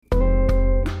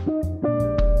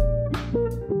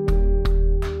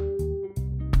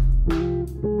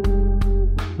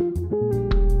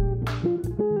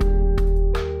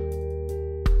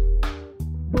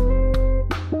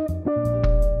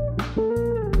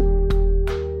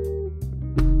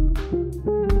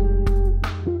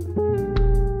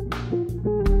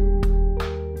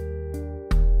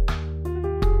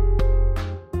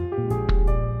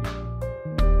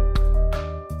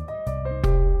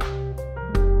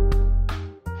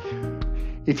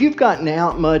If you've gotten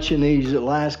out much in these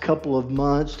last couple of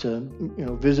months to,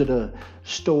 visit a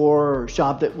store or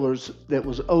shop that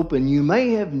was open, you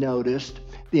may have noticed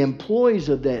the employees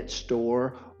of that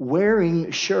store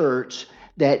wearing shirts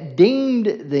that deemed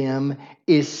them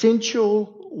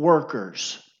essential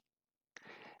workers.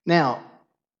 Now,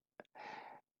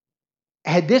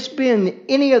 had this been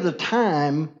any other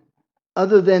time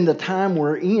other than the time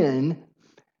we're in,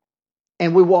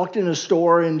 and we walked in a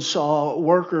store and saw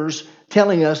workers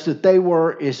telling us that they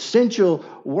were essential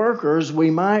workers, we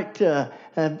might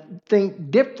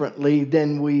think differently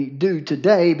than we do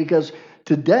today, because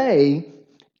today,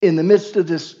 in the midst of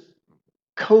this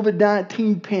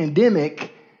COVID-19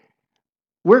 pandemic,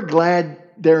 we're glad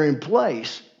they're in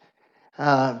place.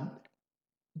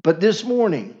 But this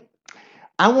morning,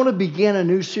 I want to begin a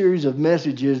new series of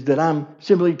messages that I'm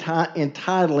simply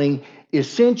entitling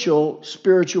Essential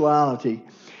Spirituality.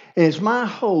 And it's my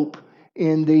hope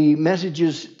in the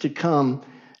messages to come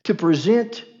to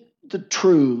present the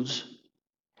truths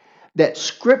that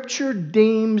Scripture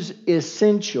deems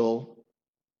essential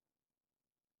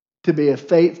to be a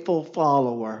faithful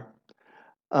follower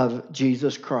of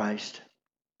Jesus Christ.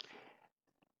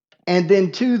 And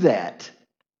then to that,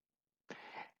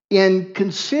 in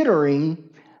considering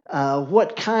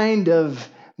what kind of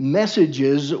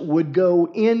messages would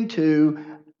go into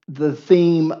the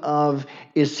theme of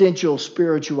essential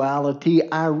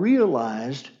spirituality, I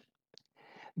realized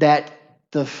that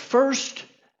the first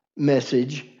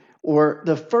message, or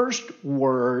the first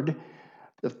word,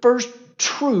 the first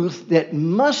truth that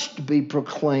must be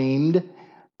proclaimed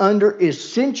under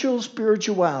essential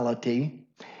spirituality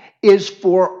is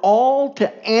for all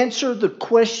to answer the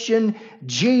question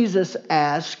Jesus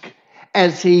asked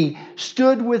as he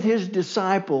stood with his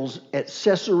disciples at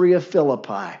Caesarea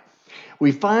Philippi.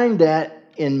 We find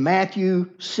that in Matthew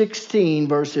 16,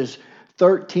 verses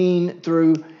 13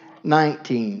 through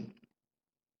 19.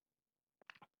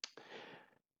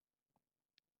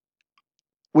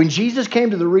 When Jesus came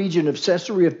to the region of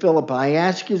Caesarea Philippi, he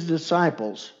asked his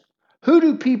disciples, "Who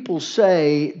do people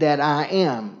say that I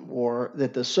am, or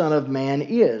that the Son of Man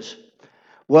is?"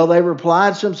 Well, they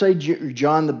replied, "Some say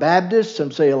John the Baptist,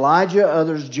 some say Elijah,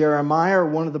 others Jeremiah or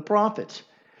one of the prophets."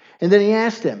 And then he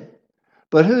asked them,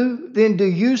 "But who then do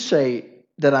you say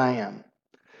that I am?"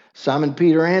 Simon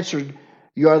Peter answered,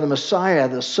 "You are the Messiah,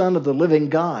 the Son of the living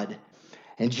God."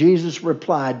 And Jesus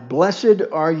replied, "Blessed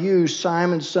are you,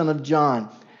 Simon, son of John,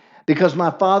 because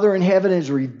my Father in heaven has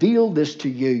revealed this to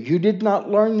you. You did not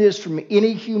learn this from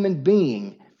any human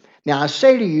being. Now I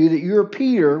say to you that you are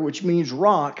Peter," which means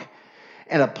rock,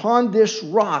 "and upon this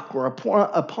rock," or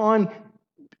upon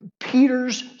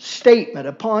Peter's statement,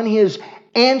 upon his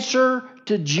answer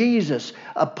to Jesus,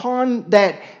 upon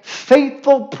that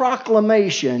faithful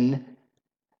proclamation,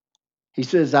 he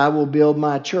says, "I will build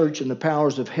my church, and the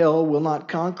powers of hell will not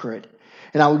conquer it.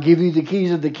 And I will give you the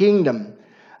keys of the kingdom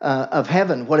of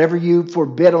heaven. Whatever you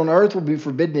forbid on earth will be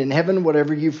forbidden in heaven.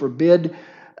 Whatever you forbid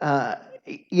on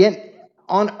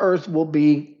earth will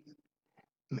be..."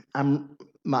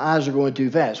 My eyes are going too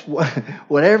fast.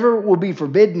 "Whatever will be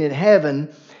forbidden in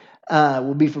heaven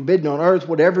will be forbidden on earth.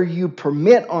 Whatever you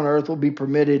permit on earth will be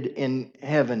permitted in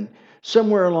heaven."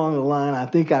 Somewhere along the line, I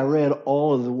think I read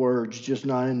all of the words, just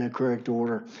not in the correct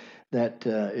order that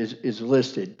is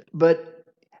listed. But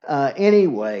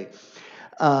anyway,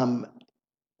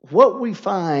 what we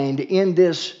find in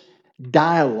this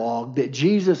dialogue that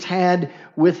Jesus had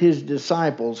with his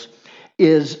disciples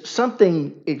is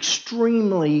something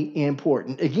extremely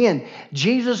important. Again,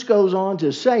 Jesus goes on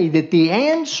to say that the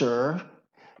answer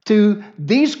to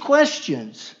these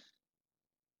questions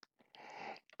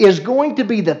is going to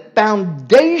be the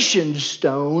foundation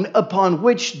stone upon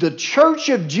which the church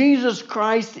of Jesus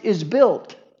Christ is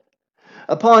built,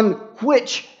 upon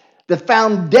which the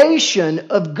foundation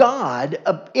of God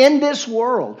in this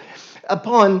world,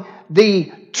 upon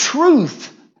the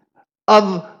truth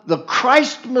of the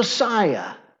Christ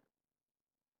Messiah,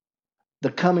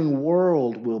 the coming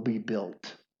world will be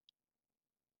built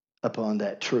upon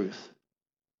that truth.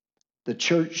 The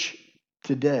church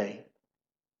today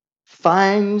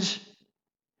finds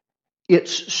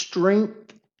its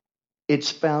strength,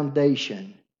 its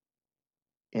foundation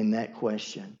in that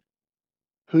question.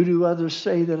 Who do others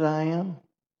say that I am?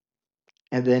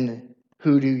 And then,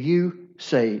 who do you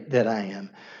say that I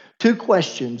am? Two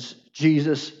questions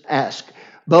Jesus asked.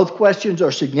 Both questions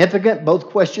are significant. Both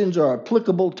questions are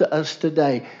applicable to us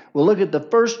today. We'll look at the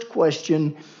first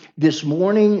question this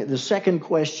morning, the second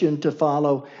question to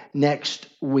follow next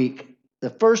week. The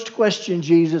first question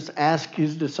Jesus asked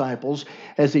his disciples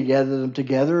as he gathered them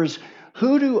together is,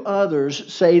 "Who do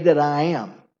others say that I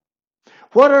am?"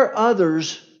 What are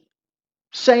others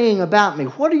saying about me?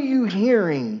 What are you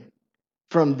hearing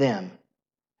from them?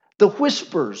 The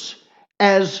whispers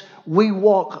as we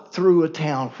walk through a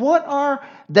town. What are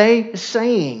they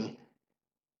saying?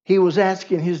 He was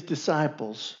asking his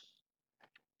disciples,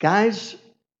 guys,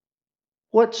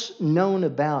 what's known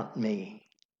about me?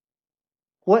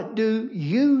 What do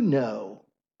you know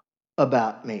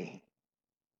about me?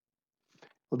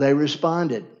 Well, they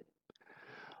responded,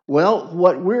 well,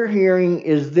 what we're hearing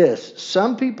is this.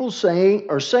 Some people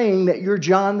are saying that you're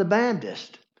John the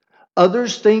Baptist.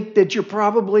 Others think that you're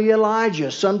probably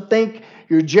Elijah. Some think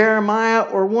you're Jeremiah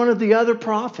or one of the other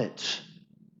prophets.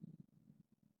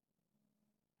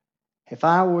 If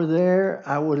I were there,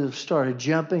 I would have started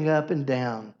jumping up and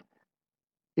down,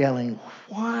 yelling,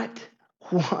 what?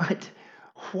 What?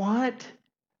 What?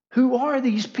 Who are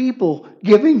these people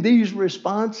giving these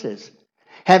responses?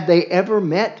 Have they ever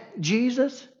met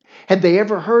Jesus? Have they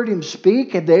ever heard him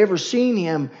speak? Have they ever seen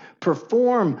him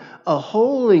perform a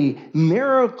holy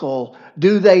miracle?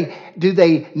 Do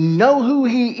they know who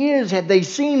he is? Have they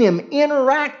seen him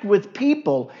interact with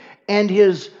people and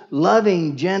his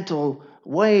loving, gentle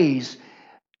ways?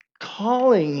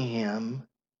 Calling him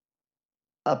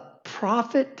a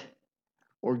prophet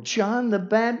or John the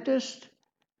Baptist?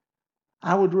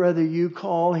 I would rather you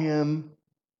call him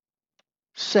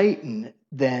Satan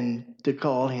than to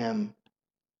call him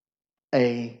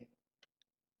a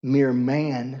mere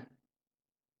man.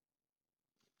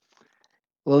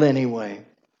 Well, anyway,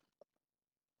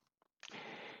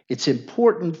 it's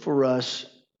important for us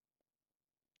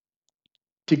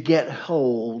to get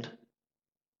hold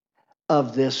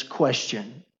of this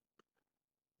question.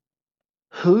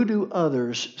 Who do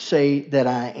others say that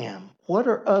I am? What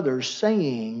are others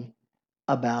saying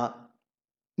about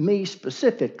me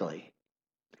specifically?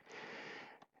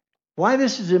 Why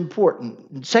this is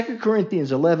important. In 2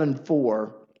 Corinthians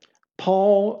 11:4,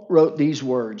 Paul wrote these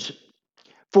words,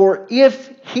 for if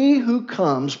he who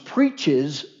comes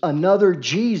preaches another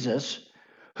Jesus,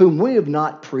 whom we have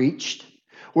not preached,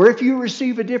 or if you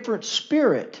receive a different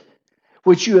spirit,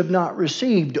 which you have not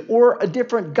received, or a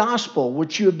different gospel,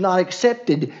 which you have not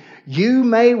accepted, you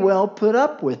may well put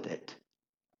up with it.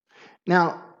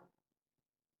 Now,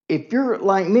 if you're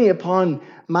like me, upon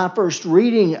my first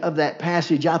reading of that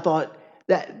passage, I thought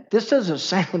that this doesn't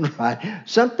sound right.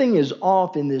 Something is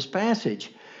off in this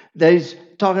passage. He's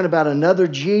talking about another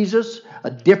Jesus,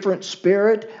 a different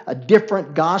spirit, a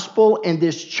different gospel, and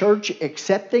this church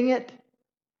accepting it.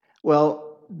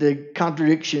 Well, the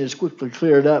contradiction is quickly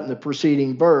cleared up in the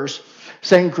preceding verse.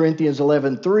 2 Corinthians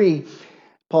 11:3,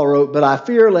 Paul wrote, but I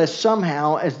fear lest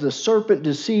somehow, as the serpent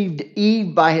deceived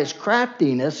Eve by his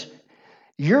craftiness,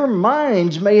 your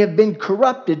minds may have been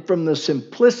corrupted from the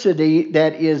simplicity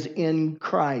that is in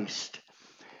Christ.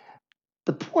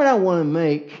 The point I want to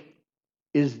make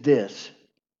is this.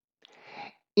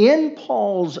 In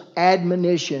Paul's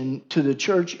admonition to the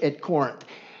church at Corinth,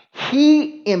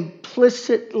 he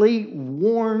implicitly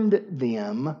warned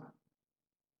them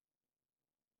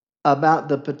about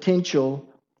the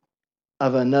potential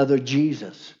of another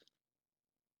Jesus.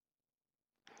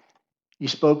 He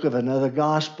spoke of another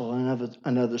gospel and of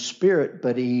another spirit,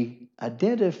 but he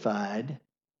identified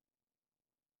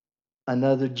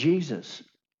another Jesus.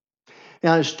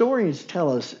 Now, historians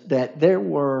tell us that there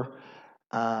were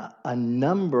a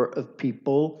number of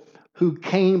people who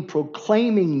came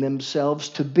proclaiming themselves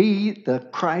to be the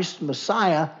Christ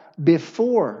Messiah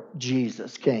before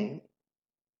Jesus came.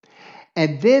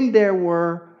 And then there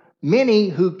were many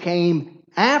who came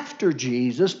after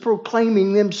Jesus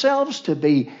proclaiming themselves to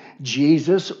be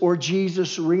Jesus or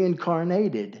Jesus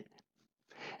reincarnated.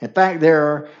 In fact, there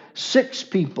are 6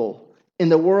 people in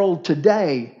the world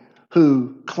today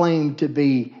who claim to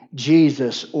be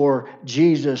Jesus or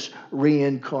Jesus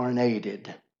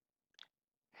reincarnated.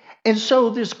 And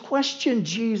so this question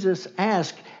Jesus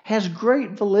asked has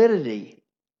great validity.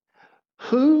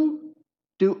 Who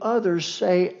do others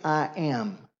say I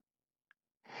am?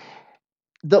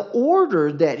 The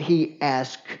order that he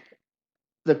asked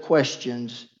the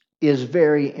questions is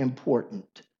very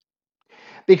important.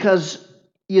 Because,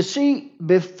 you see,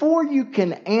 before you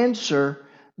can answer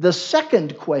the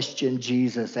second question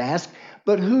Jesus asked,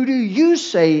 but who do you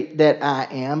say that I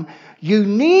am? You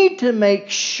need to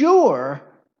make sure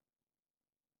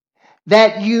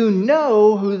that you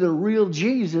know who the real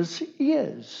Jesus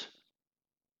is.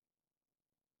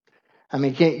 I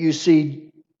mean, can't you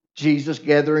see Jesus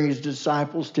gathering his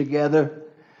disciples together,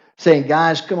 saying,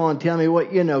 guys, come on, tell me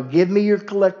what you know. Give me your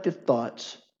collective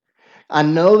thoughts. I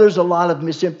know there's a lot of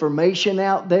misinformation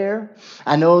out there.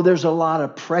 I know there's a lot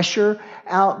of pressure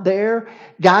out there.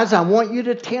 Guys, I want you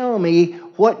to tell me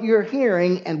what you're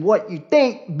hearing and what you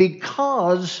think,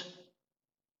 because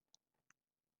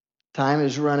time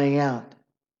is running out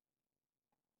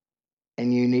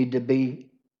and you need to be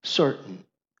certain.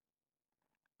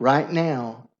 Right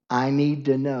now, I need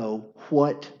to know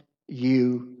what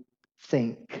you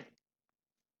think.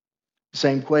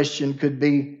 Same question could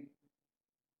be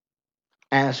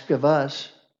asked of us.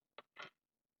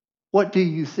 What do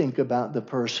you think about the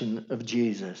person of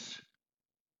Jesus?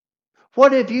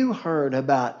 What have you heard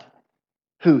about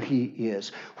who he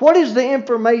is? What is the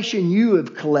information you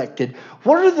have collected?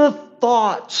 What are the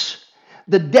thoughts,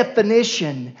 the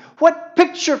definition? What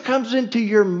picture comes into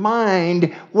your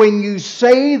mind when you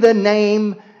say the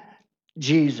name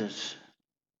Jesus?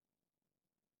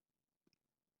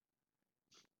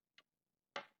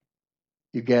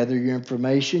 You gather your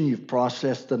information, you've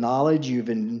processed the knowledge, you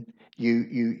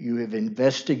have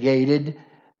investigated,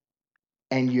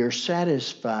 and you're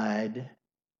satisfied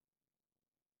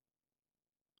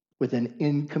with an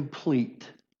incomplete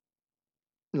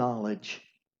knowledge.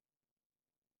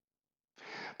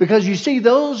 Because you see,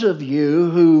 those of you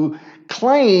who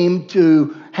claim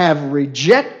to have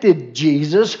rejected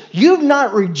Jesus, you've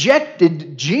not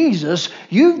rejected Jesus.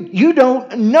 You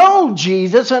don't know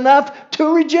Jesus enough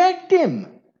to reject him.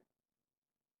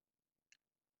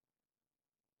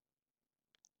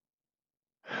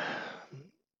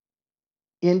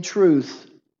 In truth,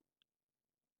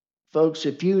 folks,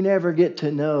 if you never get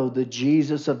to know the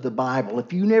Jesus of the Bible,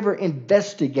 if you never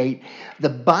investigate the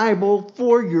Bible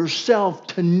for yourself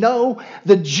to know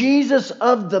the Jesus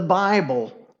of the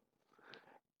Bible,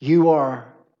 you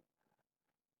are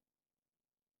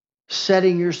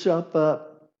setting yourself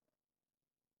up.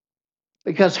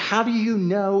 Because how do you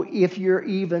know if you're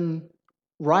even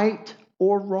right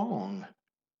or wrong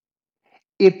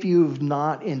if you've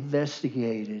not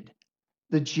investigated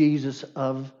the Jesus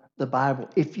of the Bible,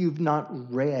 if you've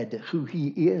not read who he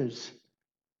is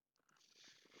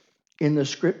in the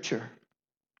Scripture?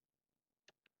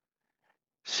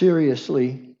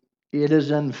 Seriously, it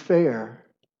is unfair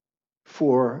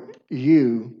for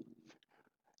you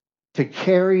to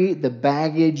carry the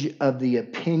baggage of the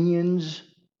opinions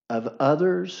of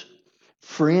others,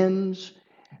 friends,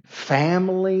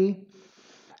 family,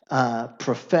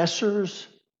 professors,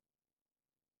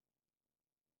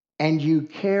 and you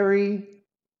carry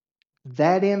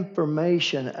that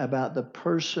information about the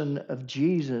person of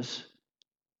Jesus,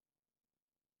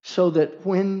 so that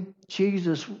when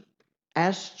Jesus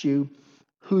asks you,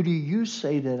 "Who do you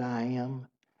say that I am?"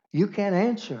 you can't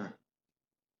answer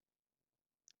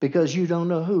because you don't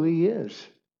know who he is.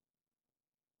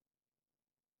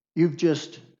 You've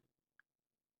just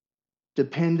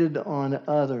depended on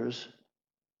others,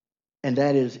 and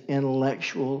that is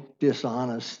intellectual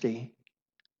dishonesty.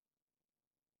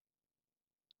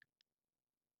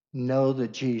 Know the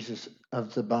Jesus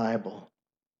of the Bible.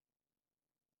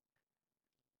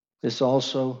 This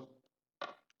also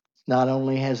not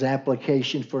only has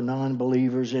application for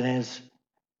non-believers, it has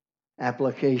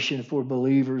application for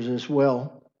believers as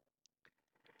well.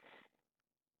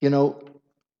 You know,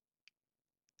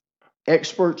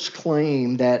 experts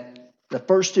claim that the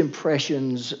first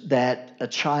impressions that a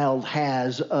child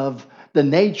has of the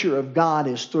nature of God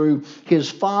is through his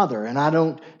father, and I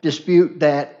don't dispute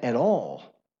that at all.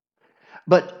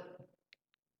 But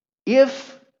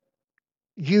if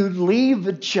you leave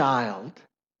a child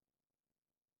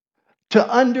to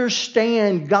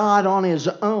understand God on his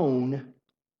own,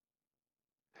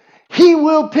 he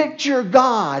will picture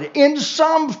God in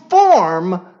some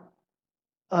form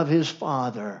of his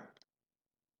father.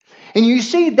 And you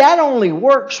see, that only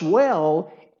works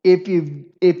well if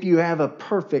you have a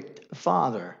perfect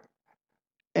father,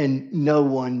 and no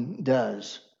one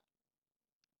does.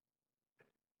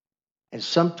 And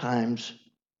sometimes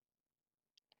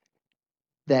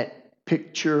that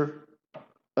picture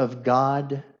of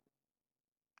God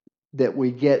that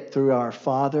we get through our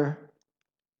Father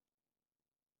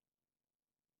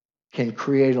can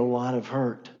create a lot of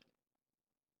hurt,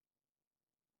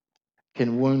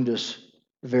 can wound us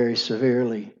very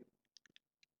severely.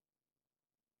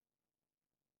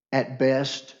 At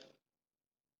best,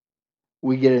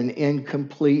 we get an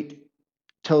incomplete,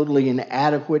 totally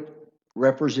inadequate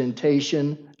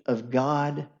representation of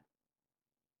God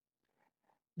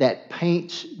that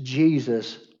paints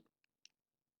Jesus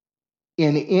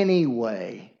in any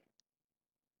way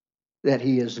that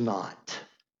he is not.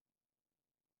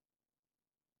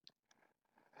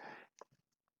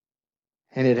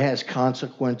 And it has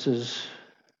consequences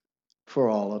for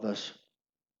all of us.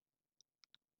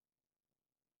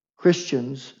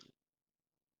 Christians,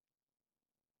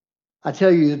 I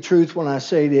tell you the truth when I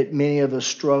say that many of us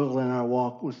struggle in our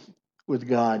walk with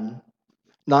God,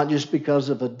 not just because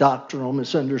of a doctrinal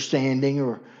misunderstanding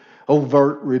or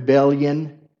overt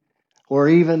rebellion or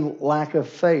even lack of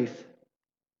faith,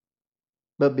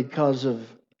 but because of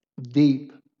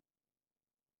deep,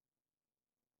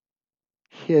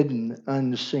 hidden,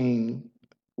 unseen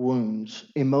wounds,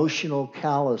 emotional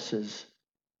calluses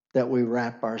that we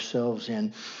wrap ourselves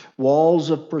in, walls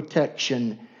of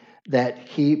protection that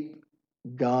keep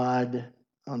God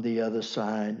on the other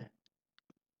side.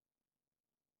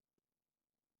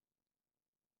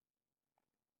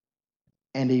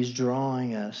 And He's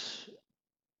drawing us.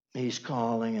 He's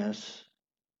calling us.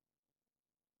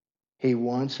 He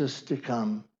wants us to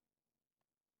come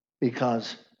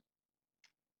because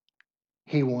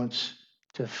He wants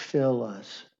to fill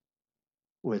us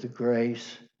with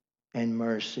grace and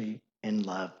mercy and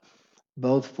love,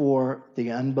 both for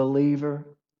the unbeliever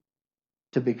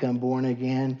to become born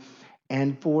again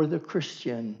and for the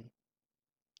Christian,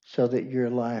 so that your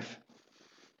life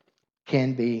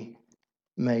can be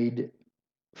made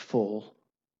full.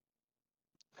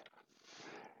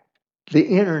 The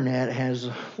internet has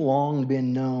long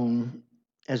been known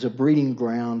as a breeding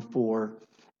ground for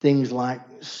things like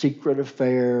secret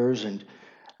affairs and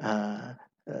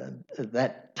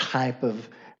that type of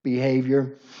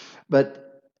behavior.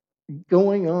 But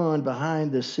going on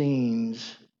behind the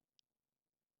scenes,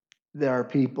 there are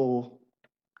people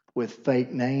with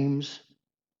fake names,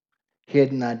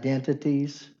 hidden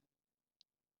identities,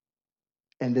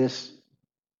 and this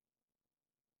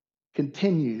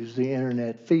continues. The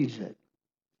internet feeds it.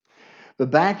 But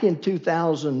back in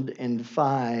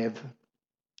 2005,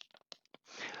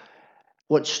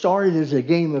 what started as a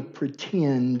game of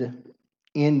pretend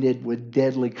ended with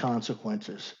deadly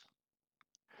consequences.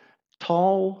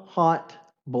 Tall, hot,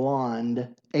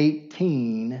 blonde,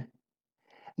 18,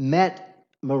 met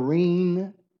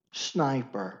Marine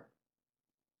Sniper.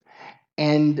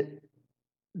 And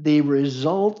the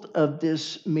result of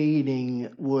this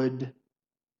meeting would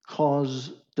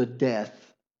cause the death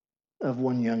of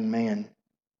one young man.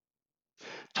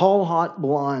 Tall, hot,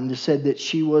 blonde said that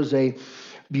she was a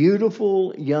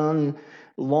beautiful, young,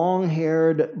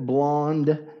 long-haired,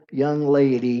 blonde young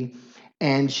lady,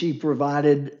 and she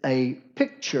provided a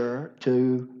picture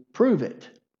to prove it.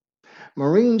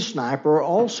 Marine Sniper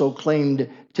also claimed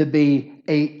to be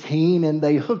 18, and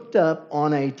they hooked up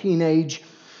on a teenage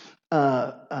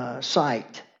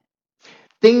site.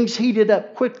 Things heated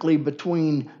up quickly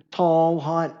between Tall,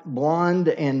 Hot, Blonde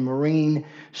and Marine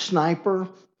Sniper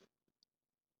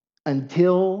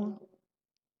until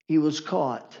he was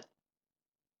caught.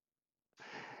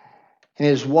 And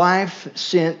his wife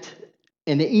sent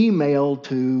an email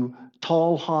to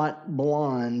Tall, Hot,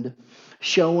 Blonde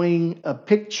showing a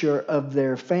picture of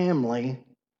their family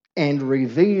and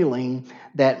revealing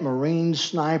that Marine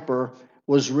Sniper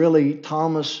was really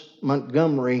Thomas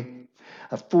Montgomery,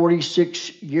 a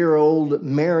 46-year-old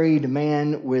married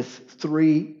man with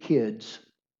 3 kids.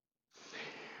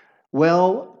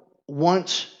 Well,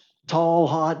 once Tall,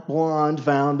 Hot, Blonde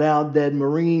found out that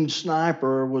Marine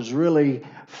Sniper was really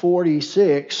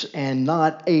 46 and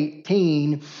not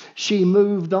 18, she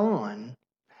moved on.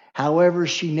 However,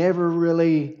 she never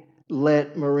really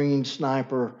let Marine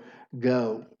Sniper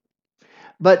go.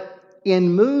 But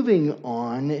in moving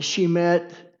on, she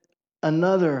met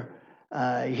another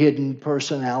hidden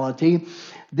personality.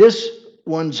 This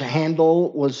one's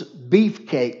handle was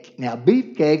Beefcake. Now,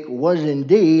 Beefcake was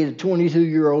indeed a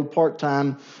 22-year-old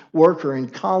part-time worker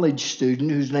and college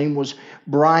student whose name was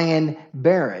Brian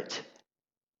Barrett.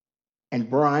 And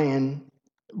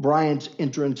Brian's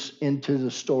entrance into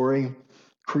the story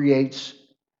creates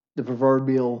the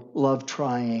proverbial love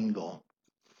triangle.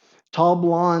 Tall,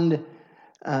 blonde,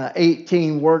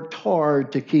 18 worked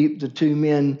hard to keep the 2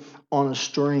 men on a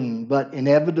string, but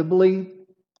inevitably,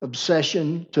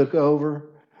 obsession took over.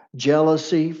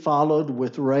 Jealousy followed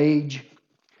with rage,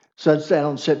 such that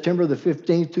on September the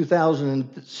 15th,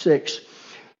 2006,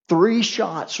 3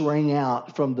 shots rang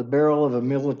out from the barrel of a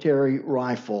military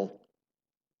rifle.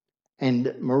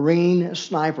 And Marine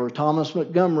Sniper Thomas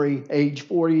Montgomery, age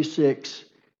 46,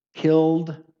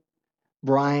 killed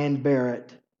Brian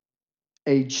Barrett,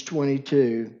 age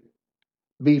 22,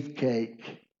 Beefcake,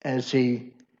 as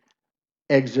he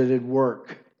exited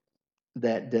work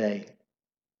that day.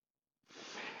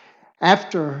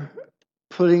 After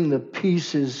putting the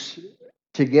pieces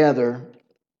together,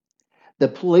 the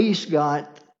police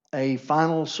got a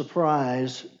final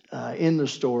surprise in the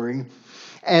story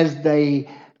as they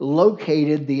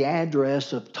located the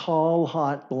address of Tall,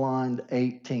 Hot, Blonde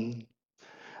 18.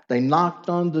 They knocked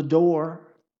on the door,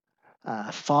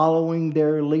 following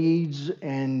their leads,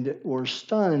 and were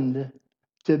stunned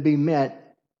to be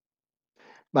met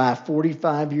by a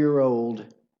 45-year-old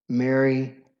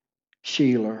Mary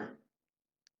Sheeler,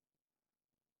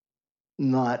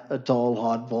 not a tall,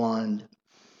 hot blonde,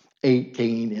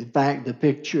 18. In fact, the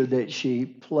picture that she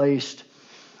placed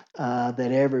that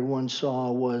everyone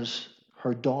saw was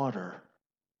her daughter.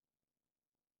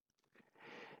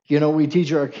 You know, we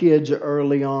teach our kids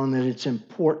early on that it's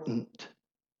important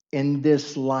in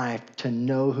this life to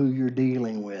know who you're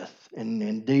dealing with, and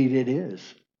indeed it is.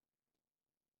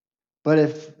 But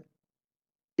if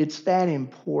it's that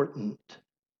important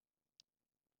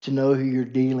to know who you're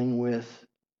dealing with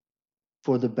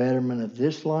for the betterment of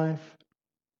this life,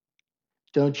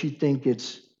 don't you think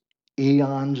it's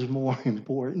eons more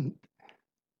important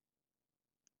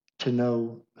to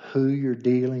know who you're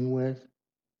dealing with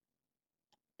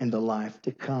in the life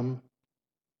to come?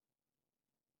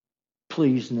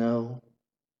 Please know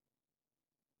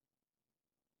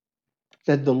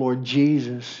that the Lord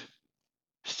Jesus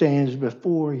stands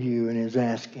before you and is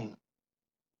asking,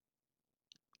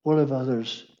 what have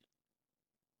others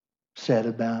said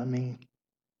about me?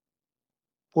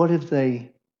 What have they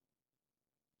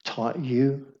taught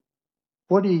you?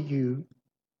 What do you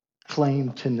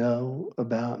claim to know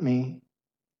about me?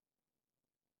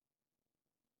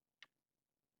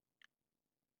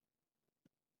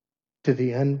 To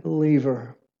the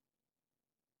unbeliever,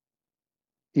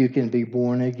 you can be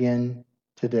born again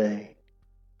today.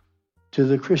 To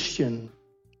the Christian,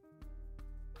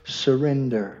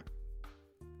 surrender,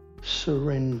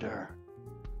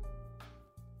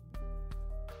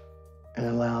 and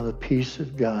allow the peace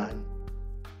of God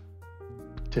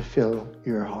to fill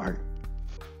your heart.